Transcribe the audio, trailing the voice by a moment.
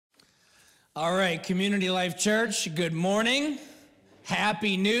All right, Community Life Church, good morning.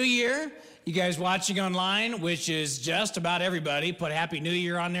 Happy New Year. You guys watching online, which is just about everybody, put Happy New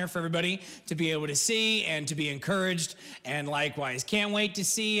Year on there for everybody to be able to see and to be encouraged. And likewise, can't wait to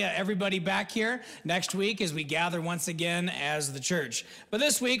see everybody back here next week as we gather once again as the church. But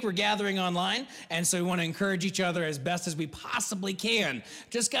this week, we're gathering online, and so we want to encourage each other as best as we possibly can.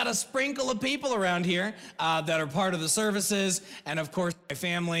 Just got a sprinkle of people around here that are part of the services, and of course, my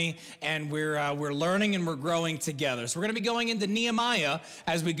family, and we're learning and we're growing together. So we're going to be going into Nehemiah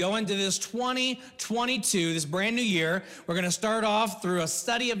as we go into this 2022, this brand new year. We're going to start off through a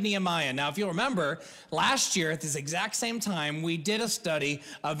study of Nehemiah. Now, if you'll remember, last year at this exact same time, we did a study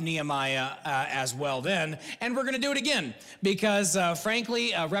of Nehemiah as well then, and we're going to do it again because,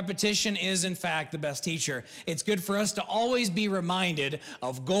 frankly, repetition is, in fact, the best teacher. It's good for us to always be reminded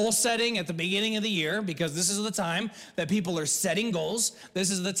of goal setting at the beginning of the year because this is the time that people are setting goals.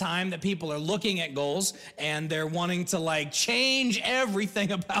 This is the time that people are looking at goals and they're wanting to, change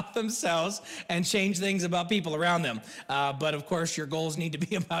everything about themselves and change things about people around them. But of course, your goals need to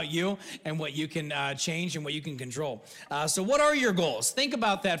be about you and what you can change and what you can control. So what are your goals? Think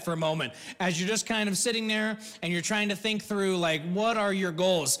about that for a moment as you're just kind of sitting there and you're trying to think through, what are your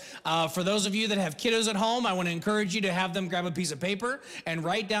goals? For those of you that have kiddos at home, I want to encourage you to have them grab a piece of paper and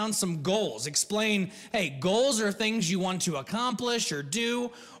write down some goals. Explain, hey, goals are things you want to accomplish or do,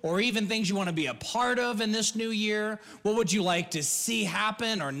 or even things you want to be a part of in this new year. What would you like to see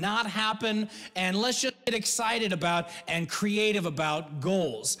happen or not happen? And let's just get excited about and creative about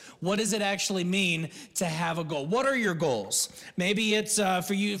goals. What does it actually mean to have a goal? What are your goals? Maybe it's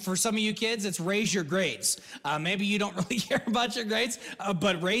for some of you kids, it's raise your grades. Maybe you don't really care about your grades,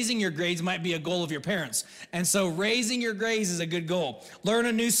 but raising your grades might be a goal of your parents. And so raising your grades is a good goal. Learn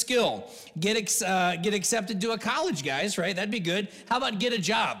a new skill. Get accepted to a college, guys, right? That'd be good. How about get a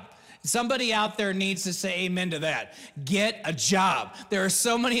job? Somebody out there needs to say amen to that. Get a job. There are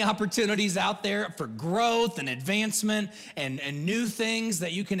so many opportunities out there for growth and advancement and new things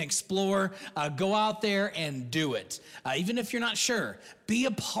that you can explore. Go out there and do it. Even if you're not sure, be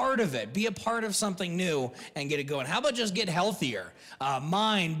a part of it. Be a part of something new and get it going. How about just get healthier?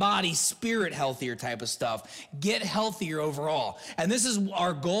 Mind, body, spirit healthier type of stuff. Get healthier overall. And this is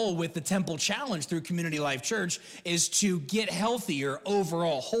our goal with the Temple Challenge through Community Life Church is to get healthier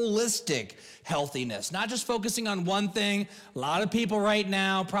overall, holistic healthiness, not just focusing on one thing. A lot of people right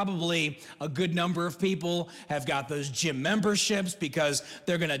now, probably a good number of people have got those gym memberships because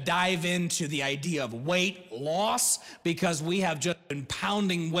they're going to dive into the idea of weight loss because we have just been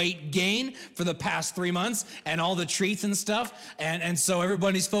pounding weight gain for the past 3 months and all the treats and stuff. And so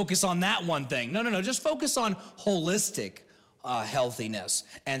everybody's focused on that one thing. No, just focus on holistic healthiness.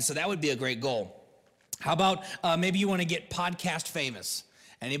 And so that would be a great goal. How about maybe you want to get podcast famous?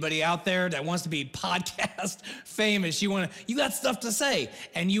 Anybody out there that wants to be podcast famous, you got stuff to say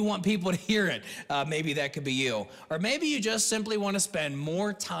and you want people to hear it. Maybe that could be you. Or maybe you just simply want to spend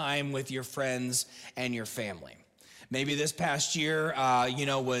more time with your friends and your family. Maybe this past year,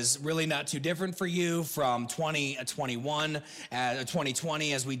 was really not too different for you from 2021,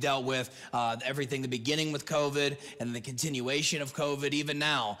 2020 as we dealt with everything, the beginning with COVID and the continuation of COVID. Even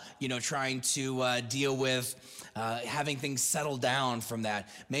now, trying to deal with having things settle down from that.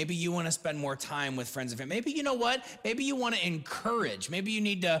 Maybe you want to spend more time with friends and family. Maybe you know what? Maybe you want to encourage. Maybe you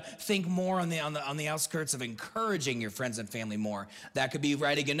need to think more on the outskirts of encouraging your friends and family more. That could be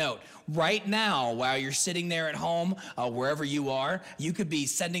writing a note. Right now, while you're sitting there at home, wherever you are, you could be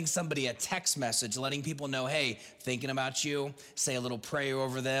sending somebody a text message, letting people know, hey, thinking about you, say a little prayer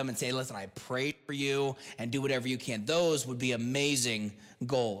over them and say, listen, I prayed for you, and do whatever you can. Those would be amazing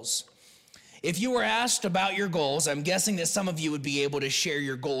goals. If you were asked about your goals, I'm guessing that some of you would be able to share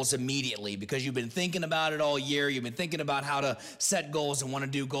your goals immediately because you've been thinking about it all year. You've been thinking about how to set goals and want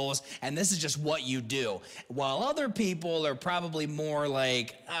to do goals, and this is just what you do. While other people are probably more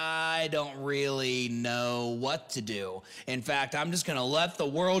like, I don't really know what to do. In fact, I'm just going to let the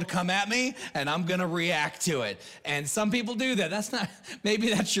world come at me, and I'm going to react to it. And some people do that. Maybe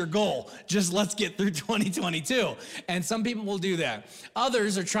that's your goal. Just let's get through 2022. And some people will do that.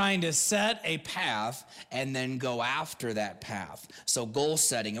 Others are trying to set a path and then go after that path. So goal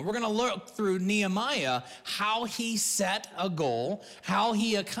setting. And we're going to look through Nehemiah, how he set a goal, how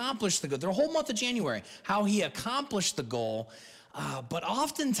he accomplished the goal. The whole month of January, how he accomplished the goal. But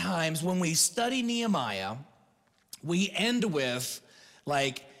oftentimes when we study Nehemiah, we end with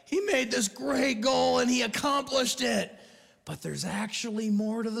he made this great goal and he accomplished it. But there's actually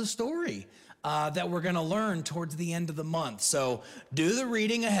more to the story. that we're going to learn towards the end of the month. So do the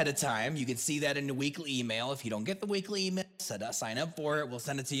reading ahead of time. You can see that in the weekly email. If you don't get the weekly email, sign up for it. We'll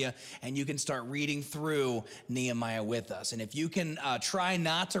send it to you, and you can start reading through Nehemiah with us. And if you can try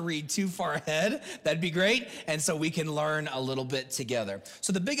not to read too far ahead, that'd be great. And so we can learn a little bit together.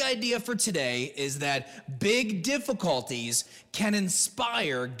 So the big idea for today is that big difficulties can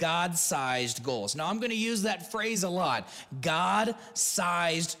inspire God-sized goals. Now, I'm going to use that phrase a lot,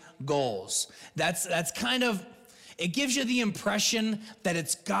 God-sized goals. That's kind of, it gives you the impression that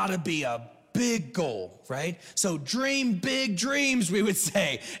it's got to be a big goal, right? So dream big dreams, we would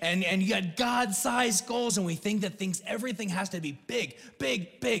say. And you got God-sized goals, and we think that everything has to be big,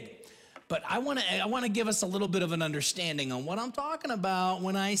 big, big. But I want to give us a little bit of an understanding on what I'm talking about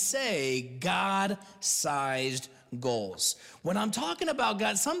when I say God-sized goals. When I'm talking about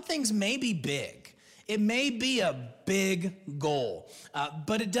God, some things may be big. It may be a big goal,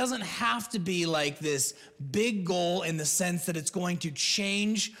 but it doesn't have to be like this big goal in the sense that it's going to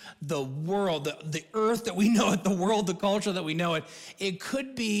change the world, the earth that we know it, the world, the culture that we know it. It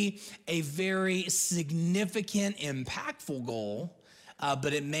could be a very significant, impactful goal,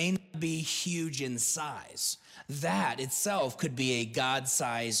 but it may not be huge in size. That itself could be a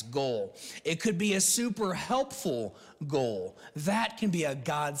God-sized goal. It could be a super helpful goal. That can be a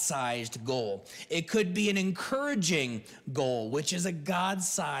God-sized goal. It could be an encouraging goal, which is a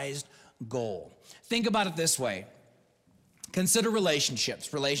God-sized goal. Think about it this way. Consider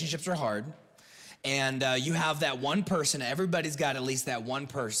relationships. Relationships are hard. And you have that one person, everybody's got at least that one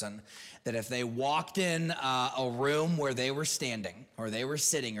person, that if they walked in a room where they were standing, or they were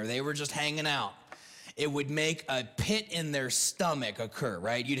sitting, or they were just hanging out, it would make a pit in their stomach occur,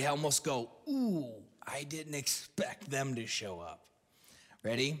 right? You'd almost go, ooh, I didn't expect them to show up.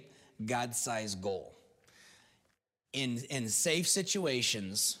 Ready? God-sized goal. In safe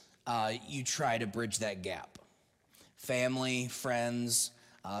situations, you try to bridge that gap. Family, friends,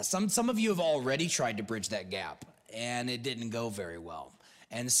 some of you have already tried to bridge that gap, and it didn't go very well.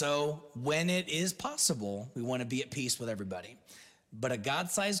 And so when it is possible, we want to be at peace with everybody. But a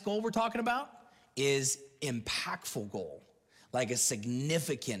God-sized goal we're talking about is impactful goal, like a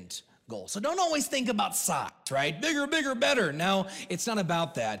significant goal. So don't always think about size, right? Bigger, bigger, better. No, it's not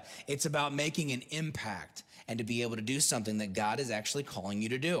about that. It's about making an impact and to be able to do something that God is actually calling you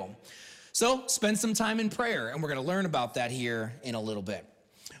to do. So spend some time in prayer, and we're going to learn about that here in a little bit.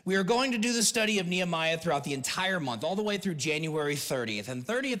 We are going to do the study of Nehemiah throughout the entire month, all the way through January 30th. And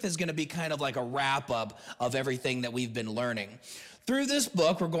 30th is going to be kind of like a wrap-up of everything that we've been learning. Through this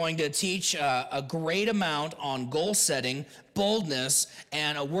book, we're going to teach a great amount on goal setting, boldness,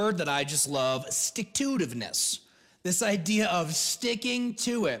 and a word that I just love, stick-to-itiveness. This idea of sticking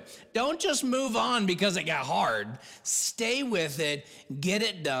to it. Don't just move on because it got hard. Stay with it, get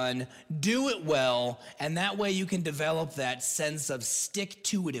it done, do it well, and that way you can develop that sense of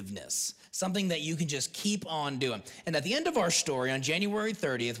stick-to-itiveness, something that you can just keep on doing. And at the end of our story, on January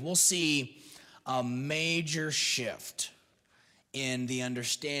 30th, we'll see a major shift in the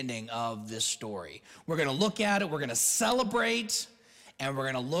understanding of this story. We're going to look at it, we're going to celebrate, and we're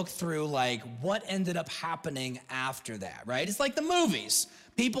going to look through like what ended up happening after that, right? It's like the movies.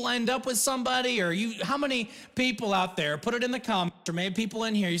 People end up with somebody, or how many people out there, put it in the comments, or maybe people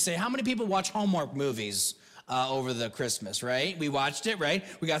in here, you say, how many people watch Hallmark movies over the Christmas, right? We watched it, right?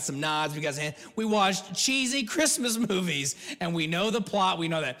 We got some nods, we watched cheesy Christmas movies, and we know the plot, we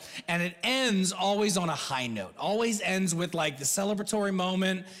know that. And it ends always on a high note, always ends with like the celebratory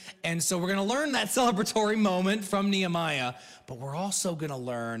moment. And so we're gonna learn that celebratory moment from Nehemiah, but we're also gonna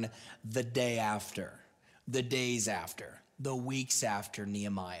learn the day after, the days after, the weeks after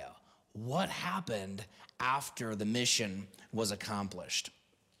Nehemiah. What happened after the mission was accomplished?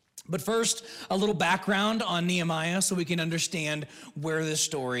 But first, a little background on Nehemiah so we can understand where this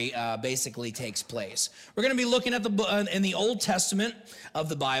story basically takes place. We're going to be looking at in the Old Testament of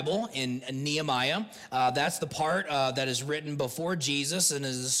the Bible in Nehemiah. That's the part that is written before Jesus and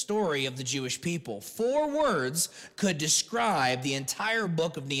is the story of the Jewish people. 4 words could describe the entire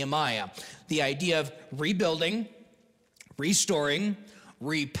book of Nehemiah. The idea of rebuilding, restoring,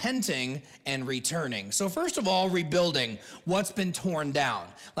 repenting, and returning. So first of all, rebuilding what's been torn down,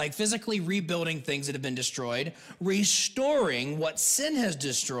 like physically rebuilding things that have been destroyed, restoring what sin has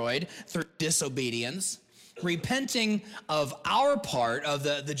destroyed through disobedience, repenting of our part, of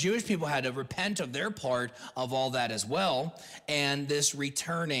the Jewish people had to repent of their part of all that as well, and this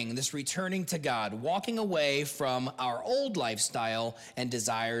returning to God, walking away from our old lifestyle and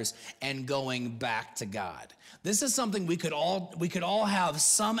desires and going back to God. This is something we could all have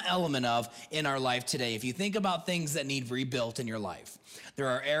some element of in our life today. If you think about things that need rebuilt in your life, there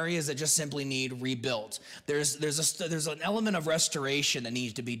are areas that just simply need rebuilt. There's an element of restoration that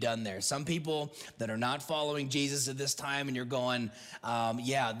needs to be done there. Some people that are not following Jesus at this time, and you're going,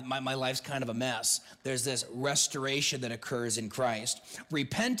 my life's kind of a mess. There's this restoration that occurs in Christ.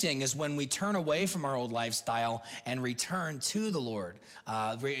 Repenting is when we turn away from our old lifestyle and return to the Lord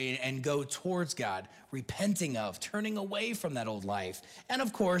and go towards God. Repenting of, turning away from that old life, and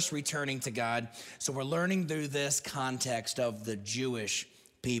of course, returning to God. So we're learning through this context of the Jewish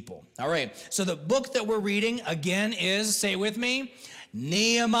people. All right, so the book that we're reading, again, is, say it with me,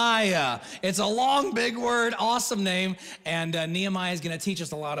 Nehemiah. It's a long, big word, awesome name, and Nehemiah is going to teach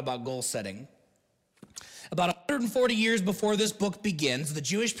us a lot about goal setting. About 140 years before this book begins, the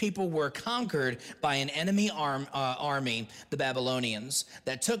Jewish people were conquered by an enemy army, the Babylonians,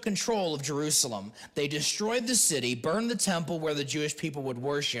 that took control of Jerusalem. They destroyed the city, burned the temple where the Jewish people would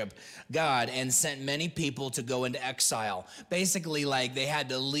worship God, and sent many people to go into exile. Basically, like they had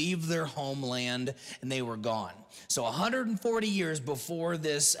to leave their homeland and they were gone. So 140 years before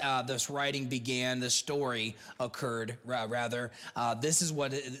this writing began, this story occurred, this is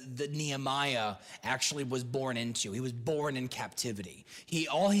what the Nehemiah actually was born into. He was born in captivity.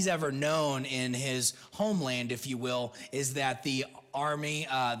 All he's ever known in his homeland, if you will, is that the army,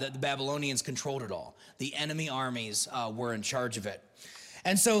 that the Babylonians controlled it all. The enemy armies were in charge of it.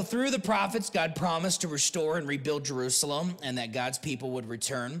 And so through the prophets, God promised to restore and rebuild Jerusalem and that God's people would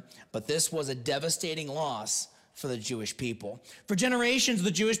return. But this was a devastating loss for the Jewish people. For generations, the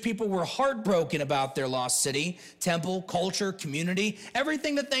Jewish people were heartbroken about their lost city, temple, culture, community,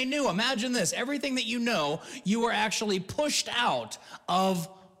 everything that they knew. Imagine this, everything that you know, you were actually pushed out of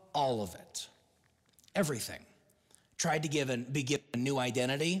all of it. Everything. Tried to be given a new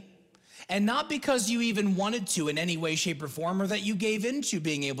identity. And not because you even wanted to in any way, shape, or form, or that you gave into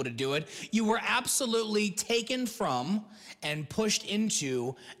being able to do it. You were absolutely taken from and pushed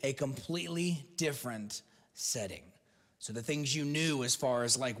into a completely different setting. So the things you knew as far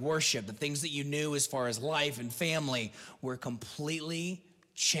as like worship, the things that you knew as far as life and family were completely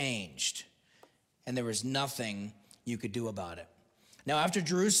changed. And there was nothing you could do about it. Now, after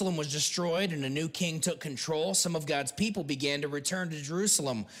Jerusalem was destroyed and a new king took control, some of God's people began to return to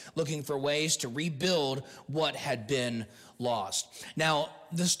Jerusalem, looking for ways to rebuild what had been lost. Now,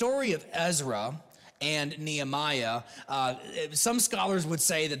 the story of Ezra and Nehemiah, some scholars would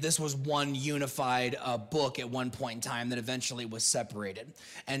say that this was one unified book at one point in time that eventually was separated.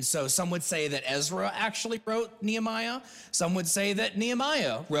 And so some would say that Ezra actually wrote Nehemiah. Some would say that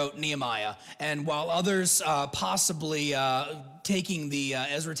Nehemiah wrote Nehemiah. And while others possibly Ezra taking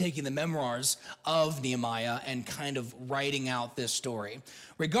the memoirs of Nehemiah and kind of writing out this story.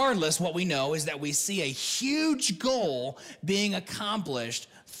 Regardless, what we know is that we see a huge goal being accomplished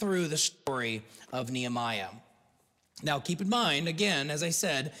through the story of Nehemiah. Now, keep in mind, again, as I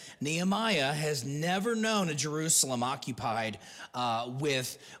said, Nehemiah has never known a Jerusalem occupied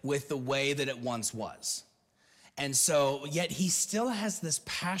with the way that it once was. And so, yet he still has this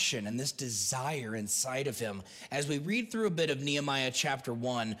passion and this desire inside of him. As we read through a bit of Nehemiah chapter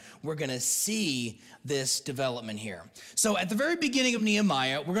 1, we're going to see this development here. So at the very beginning of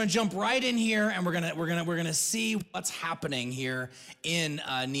Nehemiah, we're going to jump right in here and we're going to see what's happening here in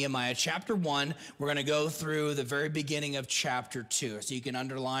Nehemiah chapter 1. We're going to go through the very beginning of chapter 2. So you can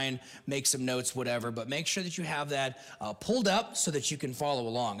underline, make some notes, whatever, but make sure that you have that pulled up so that you can follow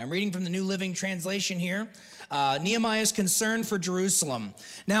along. I'm reading from the New Living Translation here. Nehemiah's concern for Jerusalem.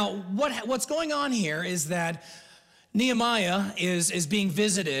 Now, what's going on here is that Nehemiah is being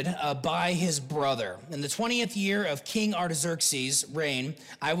visited by his brother. In the 20th year of King Artaxerxes' reign,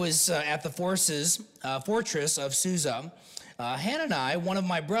 I was at the fortress of Susa. Hanani, one of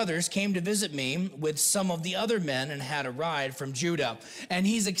my brothers, came to visit me with some of the other men and had arrived from Judah. And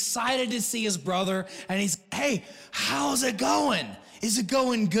he's excited to see his brother, and he's, hey, how's it going? Is it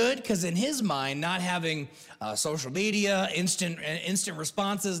going good? Because in his mind, not having social media, instant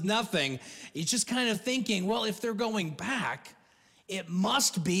responses, nothing, he's just kind of thinking, well, if they're going back, it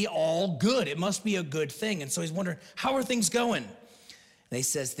must be all good. It must be a good thing. And so he's wondering, how are things going? And he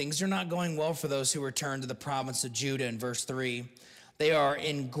says, things are not going well for those who return to the province of Judah in verse 3. They are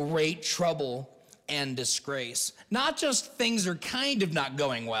in great trouble and disgrace. Not just things are kind of not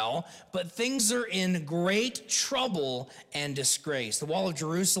going well, but things are in great trouble and disgrace. The wall of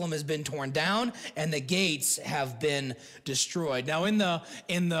Jerusalem has been torn down and the gates have been destroyed. Now in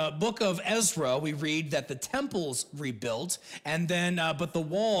the book of Ezra, we read that the temple's rebuilt and then but the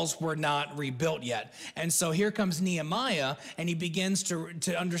walls were not rebuilt yet. And so here comes Nehemiah and he begins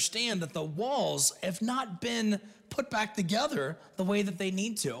to understand that the walls have not been put back together the way that they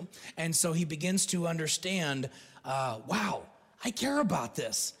need to. And so he begins to understand, wow, I care about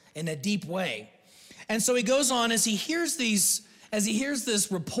this in a deep way. And so he goes on as he hears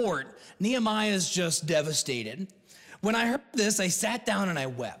this report, Nehemiah is just devastated. When I heard this, I sat down and I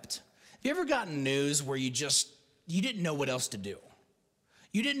wept. Have you ever gotten news where you didn't know what else to do?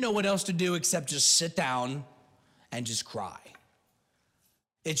 You didn't know what else to do except just sit down and just cry.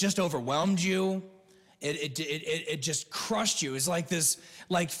 It just overwhelmed you. It just crushed you. It's like this,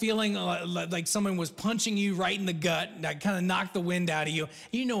 like feeling like someone was punching you right in the gut, that kind of knocked the wind out of you.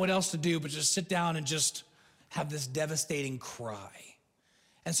 You didn't know what else to do but just sit down and just have this devastating cry.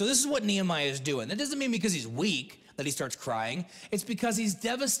 And so this is what Nehemiah is doing. That doesn't mean because he's weak that he starts crying. It's because he's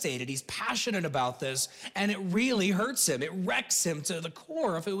devastated. He's passionate about this, and it really hurts him. It wrecks him to the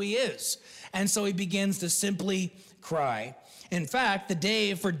core of who he is. And so he begins to simply cry. In fact,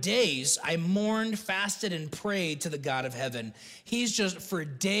 for days, I mourned, fasted, and prayed to the God of heaven. He's just, for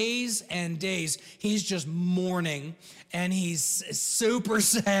days and days, he's just mourning, and he's super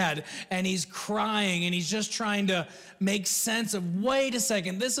sad, and he's crying, and he's just trying to make sense of, wait a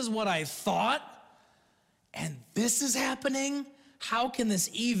second, this is what I thought, and this is happening? How can this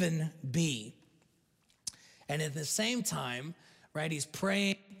even be? And at the same time, right, he's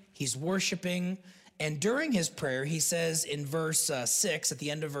praying, he's worshiping, and during his prayer, he says in verse 6, at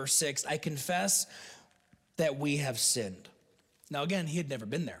the end of verse 6, I confess that we have sinned. Now again, he had never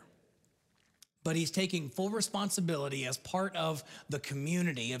been there, but he's taking full responsibility as part of the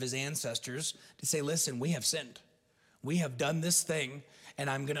community of his ancestors to say, listen, we have sinned. We have done this thing, and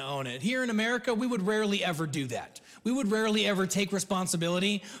I'm going to own it. Here in America, we would rarely ever do that. We would rarely ever take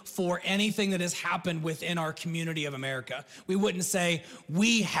responsibility for anything that has happened within our community of America. We wouldn't say,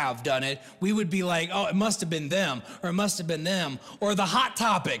 we have done it. We would be like, oh, it must have been them, or it must have been them, or the hot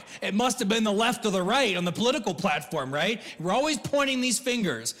topic. It must have been the left or the right on the political platform, right? We're always pointing these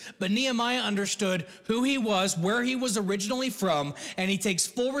fingers. But Nehemiah understood who he was, where he was originally from, and he takes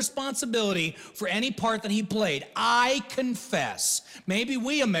full responsibility for any part that he played. I confess. Maybe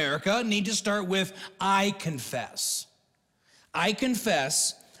we, America, need to start with, I confess. I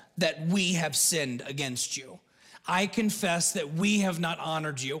confess that we have sinned against you. I confess that we have not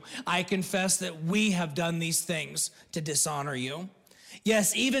honored you. I confess that we have done these things to dishonor you.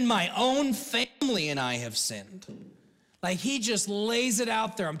 Yes, even my own family and I have sinned. Like he just lays it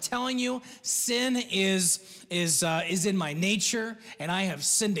out there. I'm telling you, sin is in my nature, and I have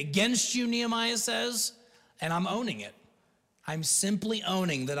sinned against you, Nehemiah says, and I'm owning it. I'm simply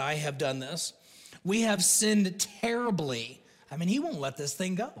owning that I have done this. We have sinned terribly. I mean, he won't let this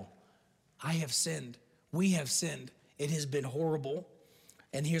thing go. I have sinned. We have sinned. It has been horrible.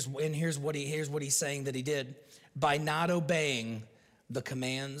 And here's what he's saying that he did. By not obeying the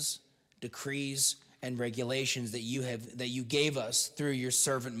commands, decrees, and regulations that you gave us through your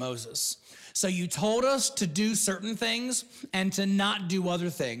servant Moses. So you told us to do certain things and to not do other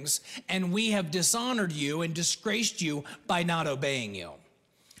things, and we have dishonored you and disgraced you by not obeying you.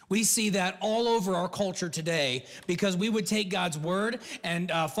 We see that all over our culture today because we would take God's word, and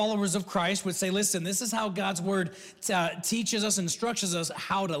followers of Christ would say, listen, this is how God's word teaches us, instructs us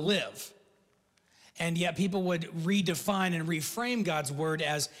how to live. And yet people would redefine and reframe God's word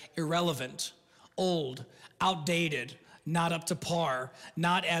as irrelevant, old, outdated, not up to par,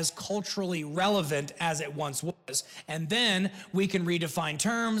 not as culturally relevant as it once was. And then we can redefine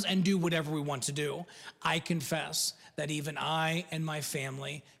terms and do whatever we want to do. I confess that even I and my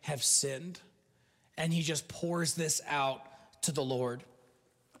family have sinned. And he just pours this out to the Lord.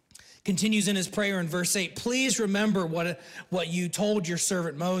 Continues in his prayer in verse 8, please remember what you told your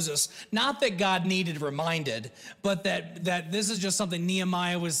servant Moses. Not that God needed reminded, but that this is just something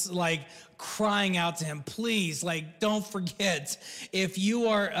Nehemiah was like crying out to him. Please, like, don't forget, if you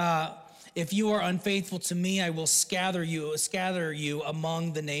are unfaithful to me, I will scatter you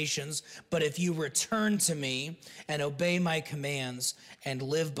among the nations. But if you return to me and obey my commands and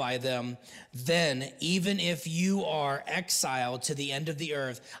live by them, then even if you are exiled to the end of the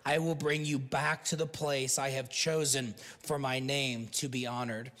earth, I will bring you back to the place I have chosen for my name to be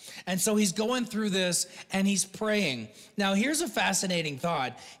honored. And so he's going through this and he's praying. Now, here's a fascinating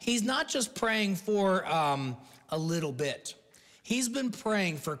thought. He's not just praying for a little bit. He's been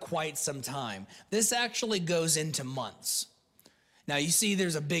praying for quite some time. This actually goes into months. Now, you see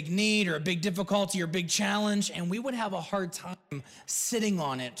there's a big need or a big difficulty or a big challenge, and we would have a hard time sitting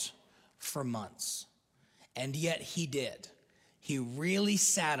on it for months. And yet he did. He really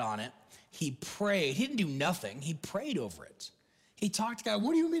sat on it. He prayed. He didn't do nothing. He prayed over it. He talked to God,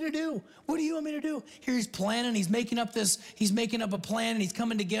 what do you want me to do? What do you want me to do? Here he's planning, he's making up a plan, and he's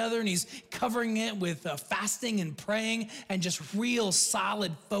coming together, and he's covering it with fasting and praying and just real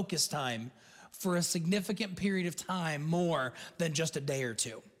solid focus time for a significant period of time, more than just a day or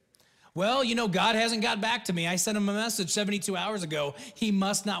two. Well, God hasn't got back to me. I sent him a message 72 hours ago. He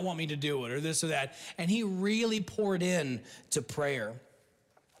must not want me to do it or this or that. And he really poured in to prayer.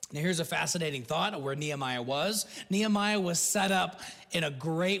 Now, here's a fascinating thought of where Nehemiah was. Nehemiah was set up in a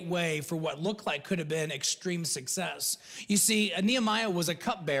great way for what looked like could have been extreme success. You see, Nehemiah was a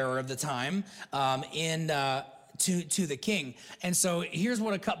cupbearer of the time to the king. And so here's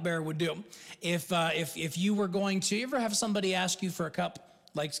what a cupbearer would do. If you were going to, you ever have somebody ask you for a cup?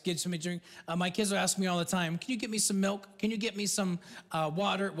 Like, get somebody drink. My kids are asking me all the time, can you get me some milk? Can you get me some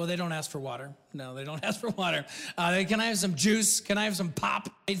water? Well, they don't ask for water. No, they don't ask for water. Can I have some juice? Can I have some pop?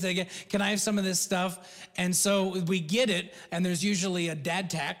 Can I have some of this stuff? And so we get it, and there's usually a dad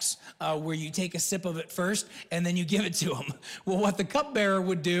tax where you take a sip of it first, and then you give it to them. Well, what the cupbearer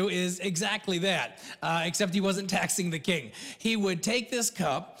would do is exactly that, except he wasn't taxing the king. He would take this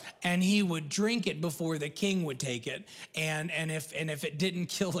cup, and he would drink it before the king would take it. And if it didn't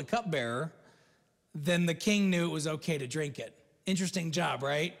kill the cupbearer, then the king knew it was okay to drink it. Interesting job,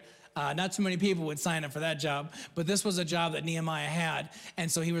 right? Not too many people would sign up for that job, but this was a job that Nehemiah had,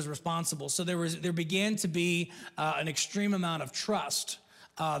 and so he was responsible. So there began to be an extreme amount of trust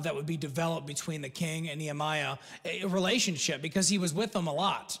that would be developed between the king and Nehemiah, a relationship, because he was with them a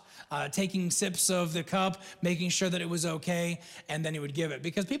lot, taking sips of the cup, making sure that it was okay, and then he would give it,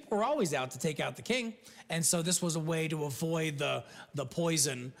 because people were always out to take out the king. And so this was a way to avoid the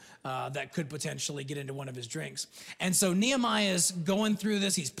poison that could potentially get into one of his drinks. And so Nehemiah is going through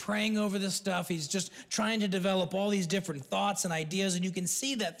this. He's praying over this stuff. He's just trying to develop all these different thoughts and ideas. And you can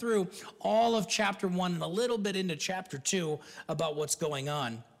see that through all of chapter 1 and a little bit into chapter 2 about what's going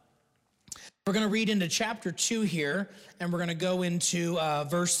on. We're going to read into chapter 2 here, and we're going to go into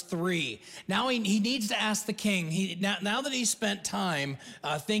verse 3. Now he needs to ask the king, now that he's spent time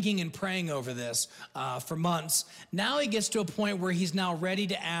thinking and praying over this for months, now he gets to a point where he's now ready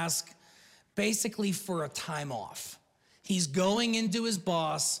to ask basically for a time off. He's going into his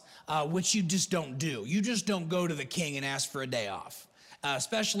boss, which you just don't do. You just don't go to the king and ask for a day off.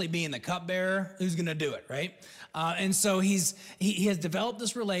 Especially being the cupbearer, who's going to do it, right? And so he has developed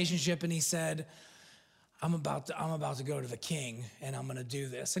this relationship, and he said, I'm about to go to the king, and I'm going to do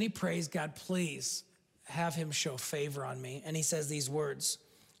this. And he prays, God, please have him show favor on me. And he says these words,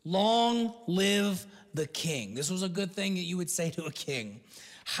 long live the king. This was a good thing that you would say to a king.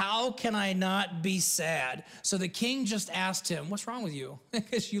 How can I not be sad? So the king just asked him, what's wrong with you?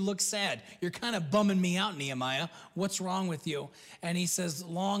 Because you look sad. You're kind of bumming me out, Nehemiah. What's wrong with you? And he says,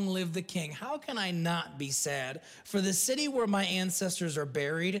 long live the king. How can I not be sad? For the city where my ancestors are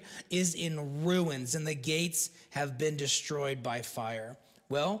buried is in ruins, and the gates have been destroyed by fire.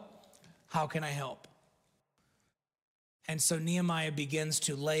 Well, how can I help? And so Nehemiah begins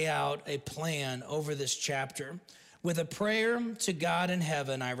to lay out a plan over this chapter. With a prayer to God in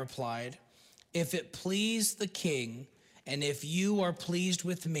heaven, I replied, if it please the king, and if you are pleased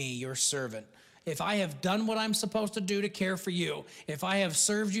with me, your servant, if I have done what I'm supposed to do to care for you, if I have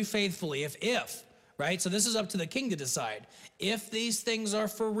served you faithfully, right? So this is up to the king to decide. If these things are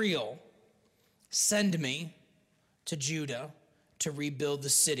for real, send me to Judah to rebuild the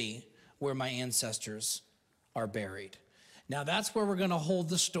city where my ancestors are buried. Now that's where we're going to hold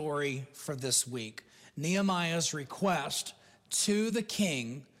the story for this week. Nehemiah's request to the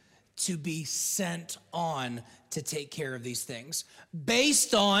king to be sent on to take care of these things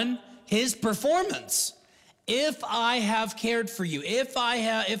based on his performance. If I have cared for you, if I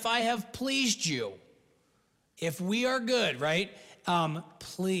have pleased you, if we are good, right?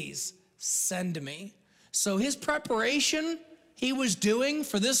 Please send me. So his preparation he was doing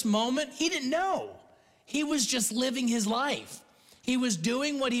for this moment, he didn't know. He was just living his life. He was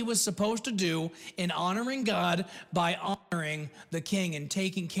doing what he was supposed to do in honoring God by honoring the king and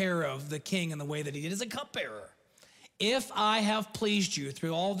taking care of the king in the way that he did as a cupbearer. If I have pleased you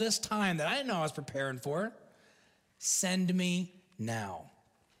through all this time that I didn't know I was preparing for, send me now.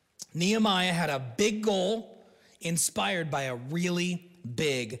 Nehemiah had a big goal inspired by a really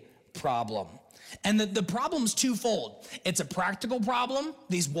big problem. And the problem's twofold. It's a practical problem,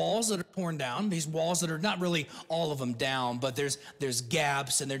 these walls that are torn down, these walls that are not really all of them down, but there's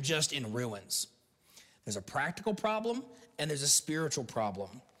gaps and they're just in ruins. There's a practical problem and there's a spiritual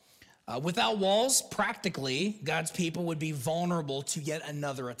problem. Without walls, practically, God's people would be vulnerable to yet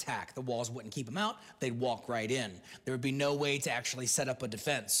another attack. The walls wouldn't keep them out. They'd walk right in. There would be no way to actually set up a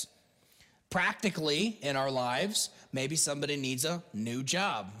defense. Practically, in our lives, maybe somebody needs a new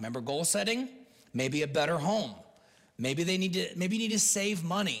job. Remember goal setting? Maybe a better home. Maybe you need to save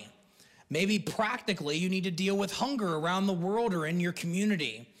money. Maybe practically, you need to deal with hunger around the world or in your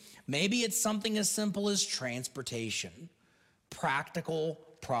community. Maybe it's something as simple as transportation. Practical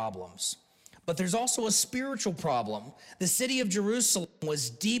problems. But there's also a spiritual problem. The city of Jerusalem was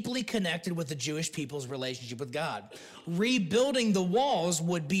deeply connected with the Jewish people's relationship with God. Rebuilding the walls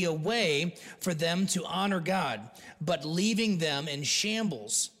would be a way for them to honor God, but leaving them in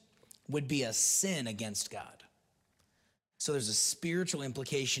shambles would be a sin against God. So there's a spiritual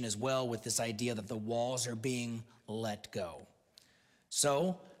implication as well with this idea that the walls are being let go.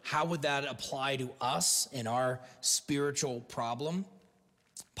 So how would that apply to us in our spiritual problem?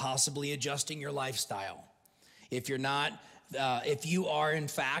 Possibly adjusting your lifestyle. If you are in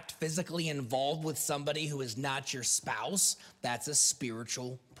fact physically involved with somebody who is not your spouse, that's a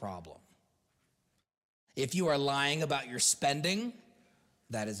spiritual problem. If you are lying about your spending,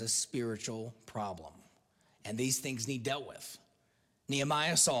 that is a spiritual problem. And these things need dealt with.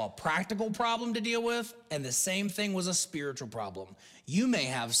 Nehemiah saw a practical problem to deal with, and the same thing was a spiritual problem. You may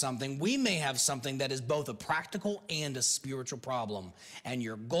have something, we may have something that is both a practical and a spiritual problem, and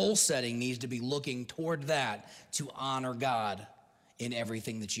your goal setting needs to be looking toward that to honor God in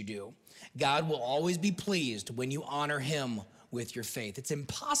everything that you do. God will always be pleased when you honor him with your faith. It's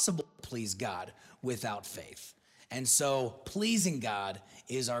impossible to please God without faith. And so pleasing God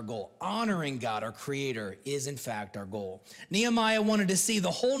is our goal. Honoring God, our creator, is in fact our goal. Nehemiah wanted to see the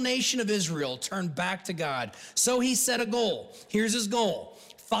whole nation of Israel turn back to God. So he set a goal. Here's his goal.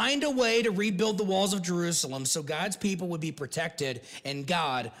 Find a way to rebuild the walls of Jerusalem so God's people would be protected and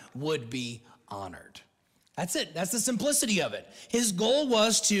God would be honored. That's it. That's the simplicity of it. His goal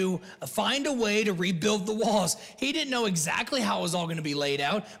was to find a way to rebuild the walls. He didn't know exactly how it was all going to be laid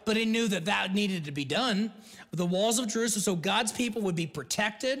out, but he knew that that needed to be done. The walls of Jerusalem, so God's people would be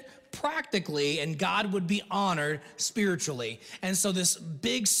protected practically and God would be honored spiritually. And so this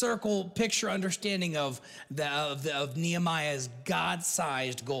big circle picture understanding of Nehemiah's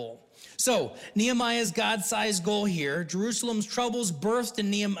God-sized goal. So Nehemiah's God-sized goal here, Jerusalem's troubles birthed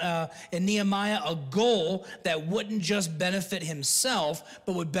in Nehemiah a goal that wouldn't just benefit himself,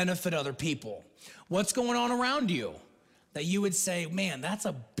 but would benefit other people. What's going on around you that you would say, man, that's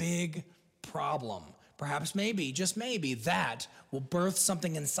a big problem? Perhaps maybe, just maybe, that will birth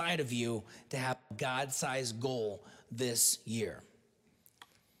something inside of you to have a God-sized goal this year.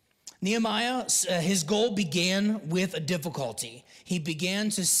 Nehemiah, his goal began with a difficulty. He began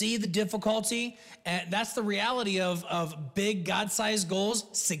to see the difficulty, and that's the reality of big God-sized goals,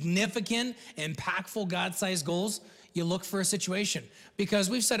 significant, impactful God-sized goals. You look for a situation. Because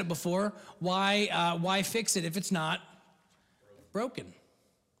we've said it before, why fix it if it's not broken?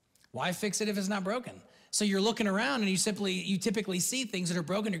 Why fix it if it's not broken? So you're looking around and you typically see things that are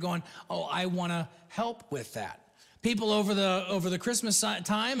broken. You're going, oh, I want to help with that. People over the Christmas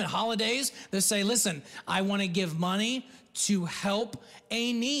time and holidays, they say, listen, I want to give money to help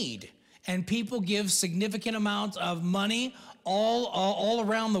a need. And people give significant amounts of money all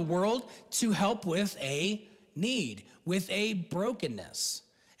around the world to help with a need, with a brokenness.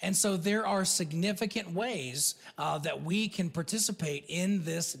 And so there are significant ways that we can participate in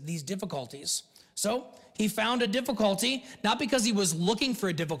these difficulties. So he found a difficulty, not because he was looking for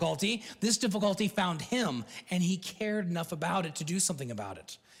a difficulty. This difficulty found him, and he cared enough about it to do something about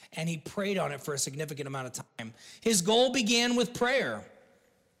it. And he prayed on it for a significant amount of time. His goal began with prayer.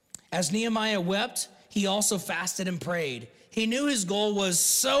 As Nehemiah wept, he also fasted and prayed. He knew his goal was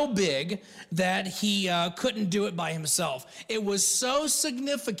so big that he couldn't do it by himself. It was so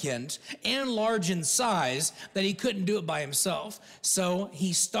significant and large in size that he couldn't do it by himself. So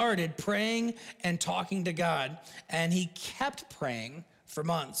he started praying and talking to God, and he kept praying for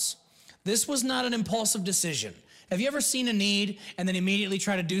months. This was not an impulsive decision. Have you ever seen a need and then immediately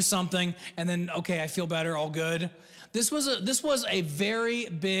try to do something and then, okay, I feel better, all good? This was a very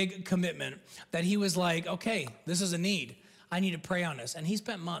big commitment that he was like, okay, this is a need. I need to pray on this. And he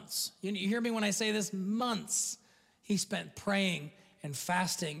spent months. You hear me when I say this? Months. He spent praying and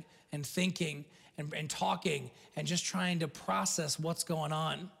fasting and thinking and talking and just trying to process what's going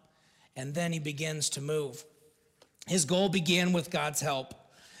on. And then he begins to move. His goal began with God's help.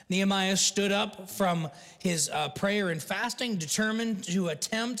 Nehemiah stood up from his prayer and fasting, determined to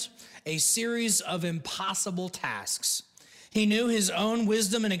attempt a series of impossible tasks. He knew his own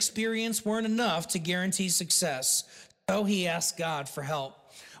wisdom and experience weren't enough to guarantee success, so he asked God for help.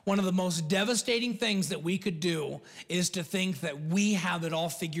 One of the most devastating things that we could do is to think that we have it all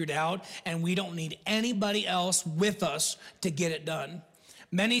figured out and we don't need anybody else with us to get it done.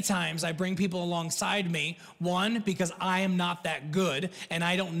 Many times I bring people alongside me, one, because I am not that good and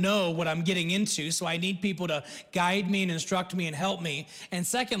I don't know what I'm getting into, so I need people to guide me and instruct me and help me. And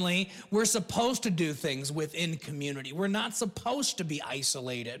secondly, we're supposed to do things within community. We're not supposed to be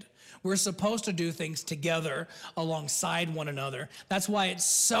isolated. We're supposed to do things together alongside one another. That's why it's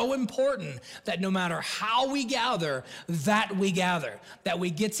so important that no matter how we gather, that we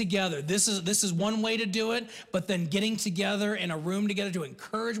get together. This is one way to do it, but then getting together in a room together to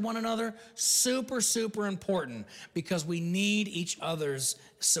encourage one another, super, super important because we need each other's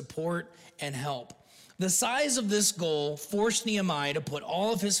support and help. The size of this goal forced Nehemiah to put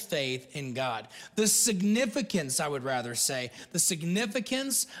all of his faith in God. The significance, I would rather say, the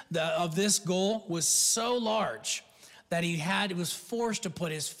significance of this goal was so large that he was forced to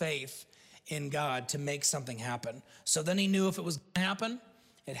put his faith in God to make something happen. So then he knew if it was going to happen,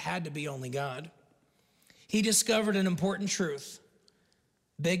 it had to be only God. He discovered an important truth.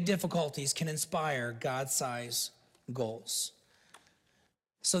 Big difficulties can inspire God-sized goals.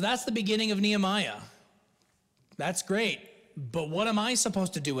 So that's the beginning of Nehemiah. That's great, but what am I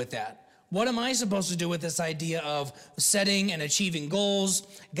supposed to do with that? What am I supposed to do with this idea of setting and achieving goals,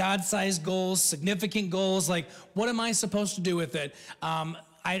 God-sized goals, significant goals? Like, what am I supposed to do with it?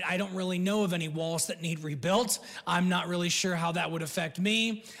 I don't really know of any walls that need rebuilt. I'm not really sure how that would affect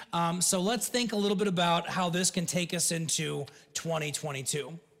me. So let's think a little bit about how this can take us into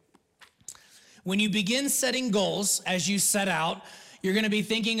 2022. When you begin setting goals, as you set out, you're going to be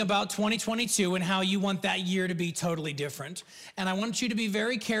thinking about 2022 and how you want that year to be totally different. And I want you to be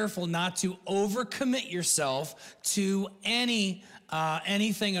very careful not to overcommit yourself to anything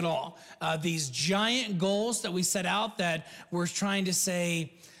at all. These giant goals that we set out that we're trying to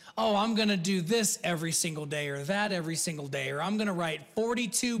say, oh, I'm going to do this every single day or that every single day, or I'm going to write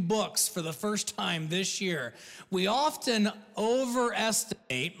 42 books for the first time this year. We often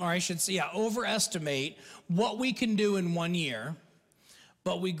overestimate what we can do in 1 year,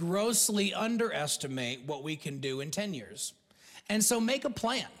 but we grossly underestimate what we can do in 10 years. And so make a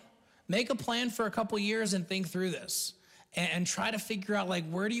plan. Make a plan for a couple years and think through this. And try to figure out, like,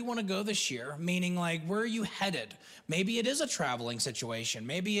 where do you want to go this year? Meaning, like, where are you headed? Maybe it is a traveling situation.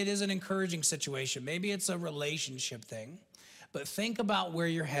 Maybe it is an encouraging situation. Maybe it's a relationship thing. But think about where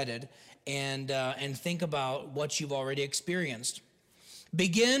you're headed and think about what you've already experienced.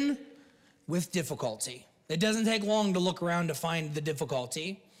 Begin with difficulty. It doesn't take long to look around to find the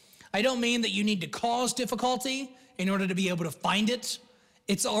difficulty. I don't mean that you need to cause difficulty in order to be able to find it.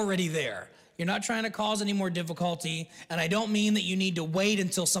 It's already there. You're not trying to cause any more difficulty, and I don't mean that you need to wait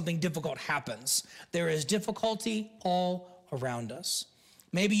until something difficult happens. There is difficulty all around us.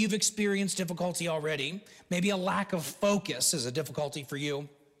 Maybe you've experienced difficulty already. Maybe a lack of focus is a difficulty for you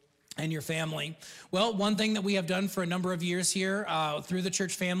and your family. Well, one thing that we have done for a number of years here through the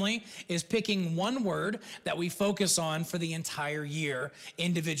church family is picking one word that we focus on for the entire year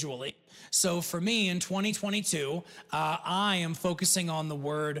individually. So for me in 2022, I am focusing on the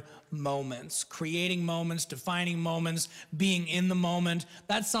word moments, creating moments, defining moments, being in the moment.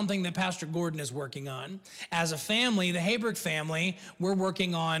 That's something that Pastor Gordon is working on. As a family, the Haybrick family, we're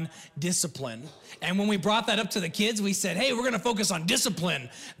working on discipline. And when we brought that up to the kids, we said, hey, we're going to focus on discipline.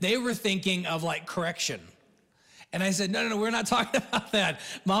 They were thinking of like correction. And I said, no, we're not talking about that.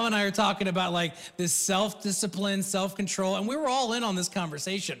 Mom and I are talking about like this self-discipline, self-control, and we were all in on this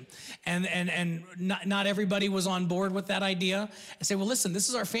conversation. And not everybody was on board with that idea. I said, well, listen, this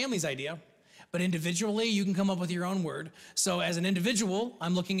is our family's idea. But individually, you can come up with your own word. So as an individual,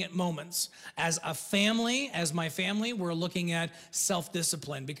 I'm looking at moments. As a family, as my family, we're looking at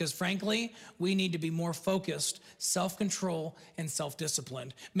self-discipline because frankly, we need to be more focused, self-control, and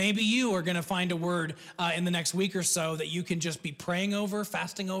self-disciplined. Maybe you are gonna find a word in the next week or so that you can just be praying over,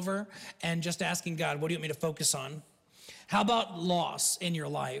 fasting over, and just asking God, what do you want me to focus on? How about loss in your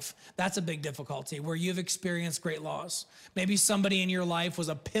life? That's a big difficulty where you've experienced great loss. Maybe somebody in your life was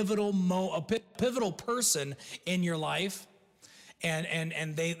a pivotal person in your life, and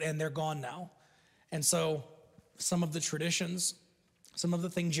they're gone now. And so some of the traditions, some of the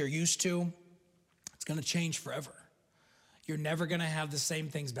things you're used to, it's going to change forever. You're never going to have the same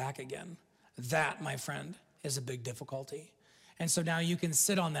things back again. That, my friend, is a big difficulty. And so now you can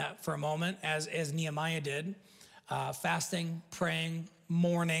sit on that for a moment, as Nehemiah did. Fasting, praying,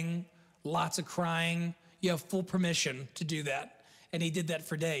 mourning, lots of crying. You have full permission to do that. And he did that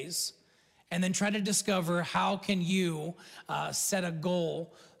for days. And then try to discover how can you set a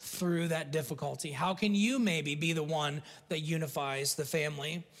goal through that difficulty? How can you maybe be the one that unifies the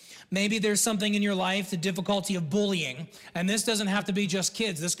family? Maybe there's something in your life, the difficulty of bullying. And this doesn't have to be just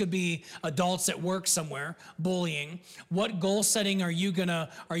kids. This could be adults at work somewhere, bullying. What goal setting are you gonna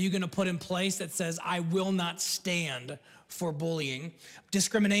put in place that says, I will not stand for bullying?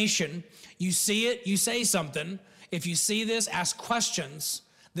 Discrimination, you see it, you say something. If you see this, ask questions.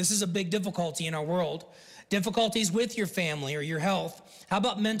 This is a big difficulty in our world. Difficulties with your family or your health. How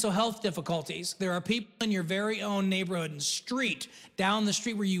about mental health difficulties? There are people in your very own neighborhood and street, down the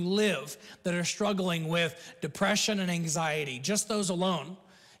street where you live, that are struggling with depression and anxiety. Just those alone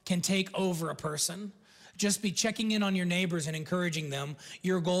can take over a person. Just be checking in on your neighbors and encouraging them.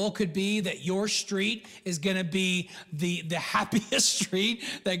 Your goal could be that your street is gonna be the happiest street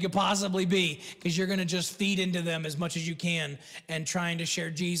that could possibly be, because you're gonna just feed into them as much as you can and trying to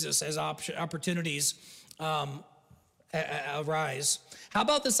share Jesus as opportunities arise. How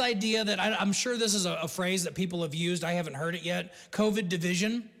about this idea that I'm sure this is a phrase that people have used, I haven't heard it yet, COVID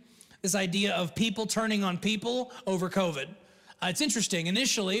division, this idea of people turning on people over COVID. It's interesting.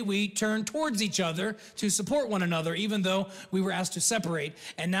 Initially, we turned towards each other to support one another, even though we were asked to separate.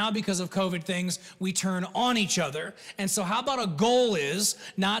 And now, because of COVID things, we turn on each other. And so how about a goal is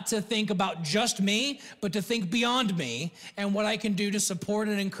not to think about just me, but to think beyond me and what I can do to support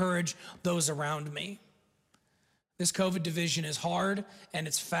and encourage those around me. This COVID division is hard, and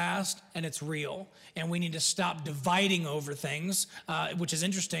it's fast, and it's real. And we need to stop dividing over things, which is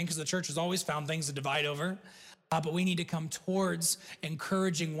interesting because the church has always found things to divide over. But we need to come towards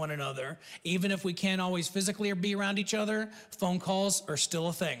encouraging one another. Even if we can't always physically be around each other, phone calls are still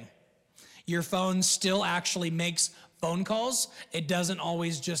a thing. Your phone still actually makes phone calls. It doesn't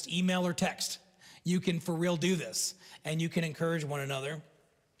always just email or text. You can for real do this, and you can encourage one another.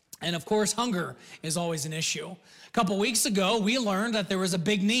 And of course, hunger is always an issue. A couple weeks ago, we learned that there was a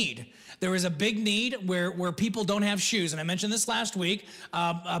big need. There was a big need where people don't have shoes. And I mentioned this last week,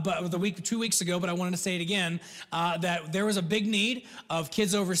 but 2 weeks ago, but I wanted to say it again, that there was a big need of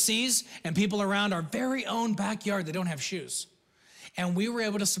kids overseas and people around our very own backyard that don't have shoes. And we were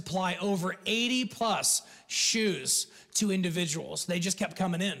able to supply over 80 plus shoes to individuals. They just kept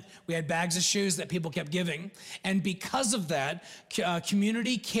coming in. We had bags of shoes that people kept giving. And because of that,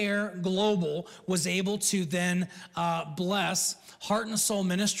 Community Care Global was able to then bless Heart and Soul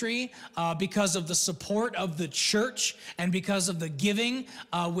Ministry because of the support of the church and because of the giving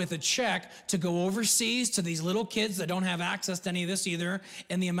with a check to go overseas to these little kids that don't have access to any of this either,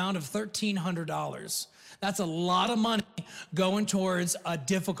 in the amount of $1,300. That's a lot of money going towards a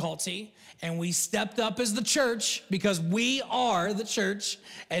difficulty. And we stepped up as the church, because we are the church,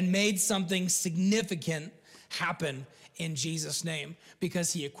 and made something significant happen in Jesus' name,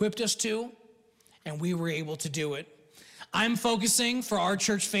 because he equipped us to, and we were able to do it. I'm focusing for our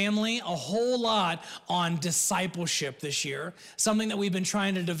church family a whole lot on discipleship this year, something that we've been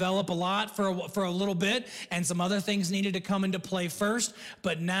trying to develop a lot for a little bit, and some other things needed to come into play first.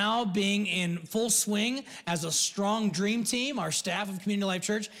 But now, being in full swing as a strong dream team, our staff of Community Life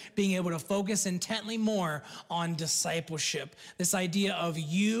Church, being able to focus intently more on discipleship, this idea of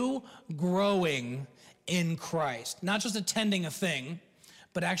you growing in Christ, not just attending a thing,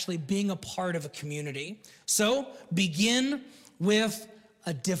 but actually being a part of a community. So begin with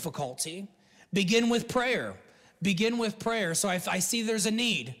a difficulty. Begin with prayer. Begin with prayer. So if I see there's a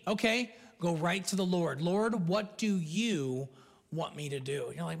need, okay, go right to the Lord. Lord, what do you want me to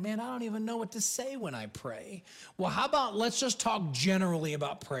do? You're like, man, I don't even know what to say when I pray. Well, how about let's just talk generally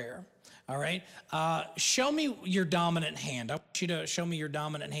about prayer. All right, show me your dominant hand. I want you to show me your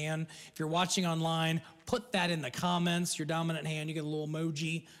dominant hand. If you're watching online, put that in the comments, your dominant hand. You get a little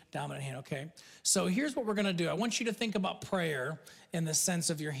emoji, dominant hand, okay? So here's what we're gonna do. I want you to think about prayer in the sense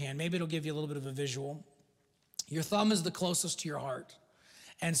of your hand. Maybe it'll give you a little bit of a visual. Your thumb is the closest to your heart.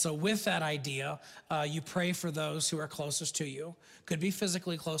 And so with that idea, you pray for those who are closest to you. Could be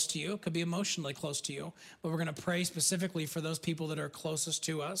physically close to you, could be emotionally close to you, but we're gonna pray specifically for those people that are closest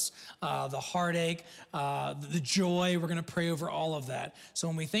to us, the heartache, the joy. We're gonna pray over all of that. So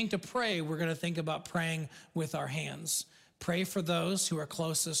when we think to pray, we're gonna think about praying with our hands. Pray for those who are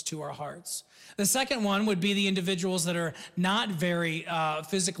closest to our hearts. The second one would be the individuals that are not very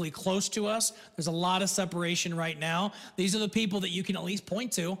physically close to us. There's a lot of separation right now. These are the people that you can at least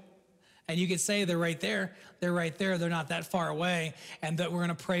point to, and you can say they're right there. They're right there. They're not that far away. And that we're going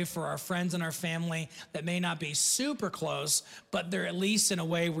to pray for our friends and our family that may not be super close, but they're at least in a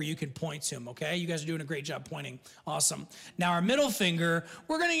way where you can point to them, okay? You guys are doing a great job pointing. Awesome. Now, our middle finger,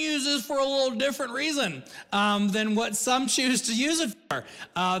 we're going to use this for a little different reason than what some choose to use it for.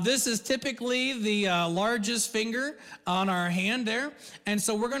 This is typically the largest finger on our hand there. And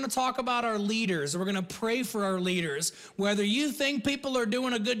so we're going to talk about our leaders. We're going to pray for our leaders. Whether you think people are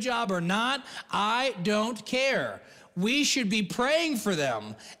doing a good job or not, I don't care. We should be praying for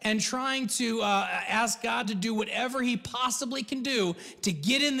them and trying to ask God to do whatever he possibly can do to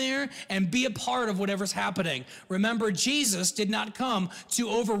get in there and be a part of whatever's happening. Remember, Jesus did not come to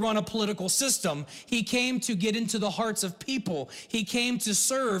overrun a political system. He came to get into the hearts of people. He came to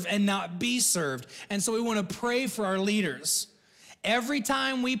serve and not be served. And so we want to pray for our leaders. Every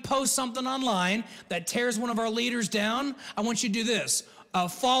time we post something online that tears one of our leaders down, I want you to do this.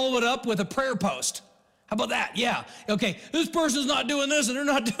 Follow it up with a prayer post. How about that? Yeah. Okay, this person's not doing this and they're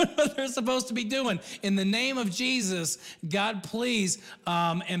not doing what they're supposed to be doing. In the name of Jesus, God, please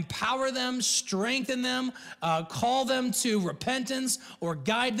empower them, strengthen them, call them to repentance or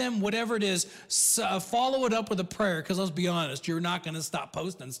guide them, whatever it is. Follow it up with a prayer, because let's be honest, you're not going to stop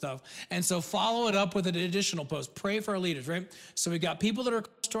posting stuff. And so follow it up with an additional post. Pray for our leaders, right? So we got people that are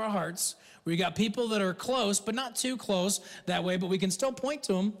close to our hearts. We got people that are close, but not too close that way, but we can still point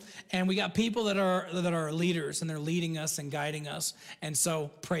to them. And we got people that are leaders, and they're leading us and guiding us. And so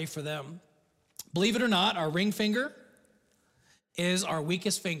pray for them. Believe it or not, our ring finger is our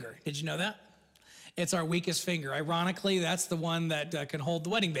weakest finger. Did you know that? It's our weakest finger. Ironically, that's the one that can hold the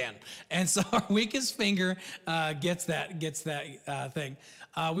wedding band. And so our weakest finger gets that thing.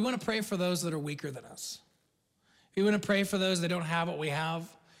 We want to pray for those that are weaker than us. We want to pray for those that don't have what we have.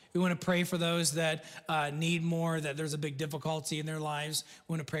 We want to pray for those that need more, that there's a big difficulty in their lives.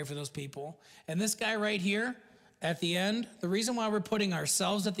 We want to pray for those people. And this guy right here at the end, the reason why we're putting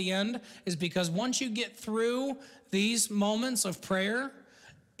ourselves at the end is because once you get through these moments of prayer,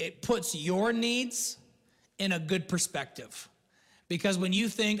 it puts your needs in a good perspective. Because when you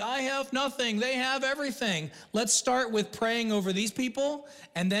think, I have nothing, they have everything, let's start with praying over these people.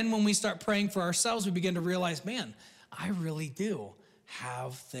 And then when we start praying for ourselves, we begin to realize, man, I really do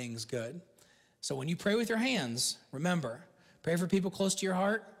have things good. So when you pray with your hands, remember, pray for people close to your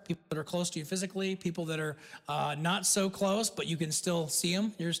heart, people that are close to you physically, people that are not so close, but you can still see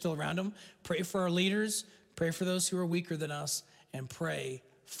them, you're still around them. Pray for our leaders, pray for those who are weaker than us, and pray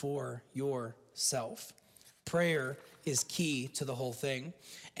for yourself. Prayer is key to the whole thing.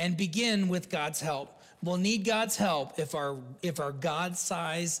 And begin with God's help. We'll need God's help if our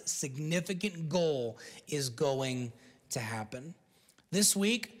God-sized significant goal is going to happen. This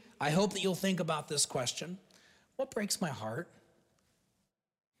week, I hope that you'll think about this question. What breaks my heart?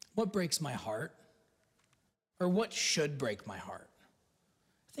 What breaks my heart? Or what should break my heart?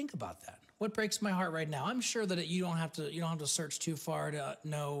 Think about that. What breaks my heart right now? I'm sure that you don't have to search too far to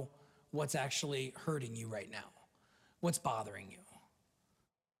know what's actually hurting you right now. What's bothering you?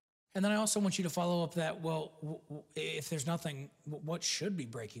 And then I also want you to follow up that, well, if there's nothing, what should be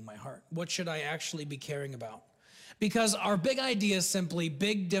breaking my heart? What should I actually be caring about? Because our big idea is simply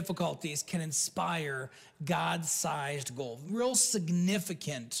big difficulties can inspire God-sized goals, real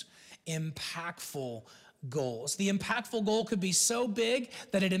significant, impactful goals. The impactful goal could be so big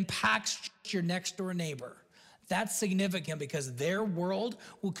that it impacts your next door neighbor. That's significant because their world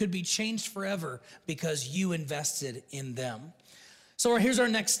could be changed forever because you invested in them. So here's our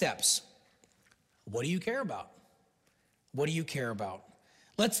next steps. What do you care about? What do you care about?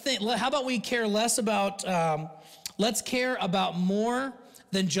 Let's think, how about we care less about, let's care about more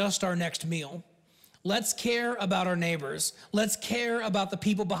than just our next meal. Let's care about our neighbors. Let's care about the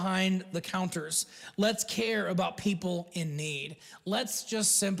people behind the counters. Let's care about people in need. Let's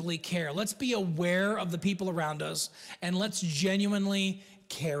just simply care. Let's be aware of the people around us, and let's genuinely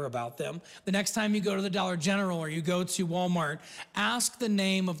care about them. The next time you go to the Dollar General or you go to Walmart, ask the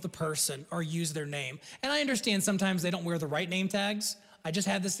name of the person or use their name. And I understand sometimes they don't wear the right name tags. I just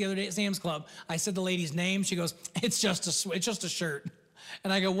had this the other day at Sam's Club. I said the lady's name. She goes, it's just a shirt.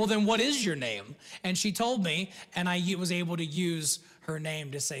 And I go, well, then what is your name? And she told me, and I was able to use her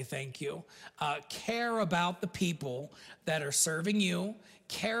name to say thank you. Care about the people that are serving you.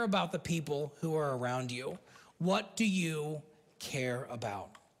 Care about the people who are around you. What do you care about?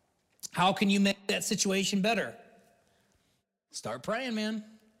 How can you make that situation better? Start praying, man.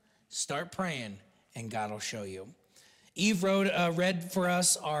 Start praying, and God will show you. Eve read for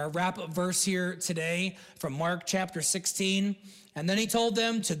us our wrap-up verse here today from Mark chapter 16. And then he told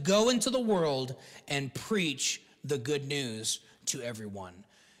them to go into the world and preach the good news to everyone.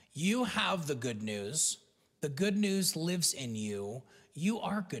 You have the good news The good news lives in you. You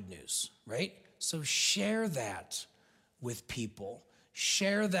are good news, right? So share that with people.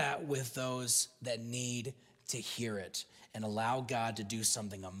 Share that with those that need to hear it, and allow God to do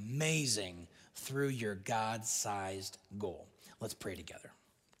something amazing through your God-sized goal. Let's pray together.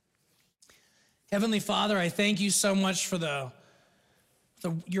 Heavenly Father, I thank you so much for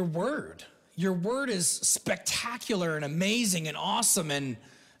your word. Your word is spectacular and amazing and awesome and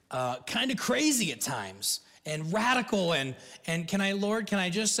kind of crazy at times and radical. And can I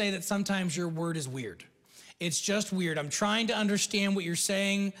just say that sometimes your word is weird. It's just weird. I'm trying to understand what you're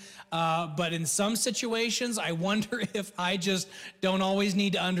saying, but in some situations, I wonder if I just don't always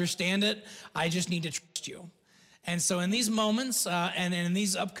need to understand it. I just need to trust you. And so in these moments and in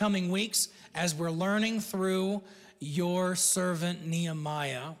these upcoming weeks, as we're learning through your servant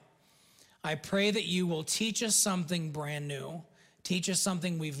Nehemiah, I pray that you will teach us something brand new, teach us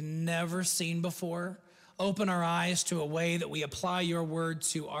something we've never seen before, open our eyes to a way that we apply your word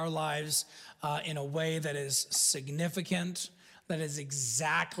to our lives in a way that is significant, that is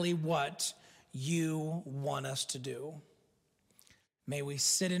exactly what you want us to do. May we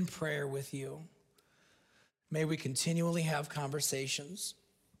sit in prayer with you. May we continually have conversations.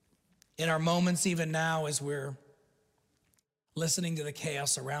 In our moments even now as we're listening to the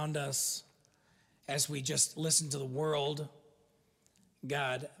chaos around us, as we just listen to the world,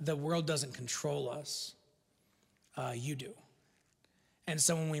 God, the world doesn't control us. You do. And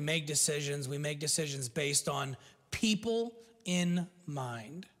so when we make decisions based on people in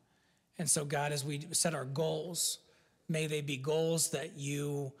mind. And so God, as we set our goals, may they be goals that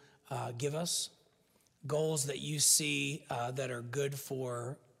you give us, goals that you see that are good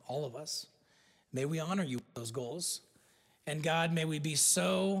for all of us. May we honor you with those goals. And God, may we be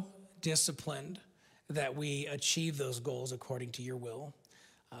so disciplined that we achieve those goals according to your will.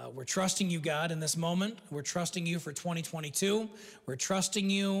 We're trusting you, God, in this moment. We're trusting you for 2022. We're trusting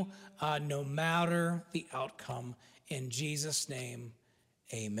you no matter the outcome. In Jesus' name,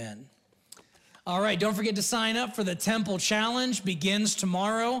 amen. All right, don't forget to sign up for the Temple Challenge. Begins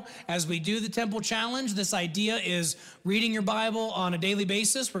tomorrow. As we do the Temple Challenge, this idea is reading your Bible on a daily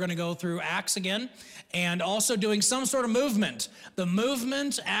basis. We're going to go through Acts again, and also doing some sort of movement. The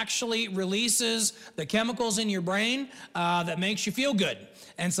movement actually releases the chemicals in your brain that makes you feel good.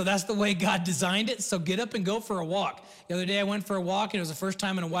 And so that's the way God designed it. So get up and go for a walk. The other day I went for a walk, and it was the first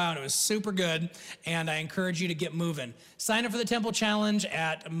time in a while, and it was super good. And I encourage you to get moving. Sign up for the Temple Challenge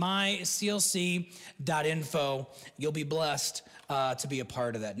at myclc.info. You'll be blessed to be a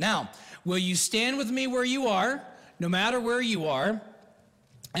part of that. Now, will you stand with me where you are, no matter where you are,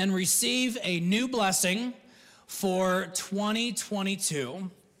 and receive a new blessing for 2022?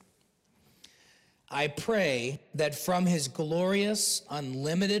 I pray that from his glorious,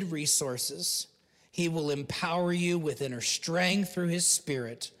 unlimited resources, he will empower you with inner strength through his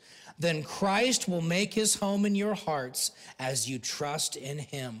Spirit. Then Christ will make his home in your hearts as you trust in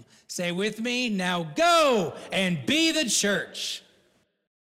him. Say with me, now go and be the church.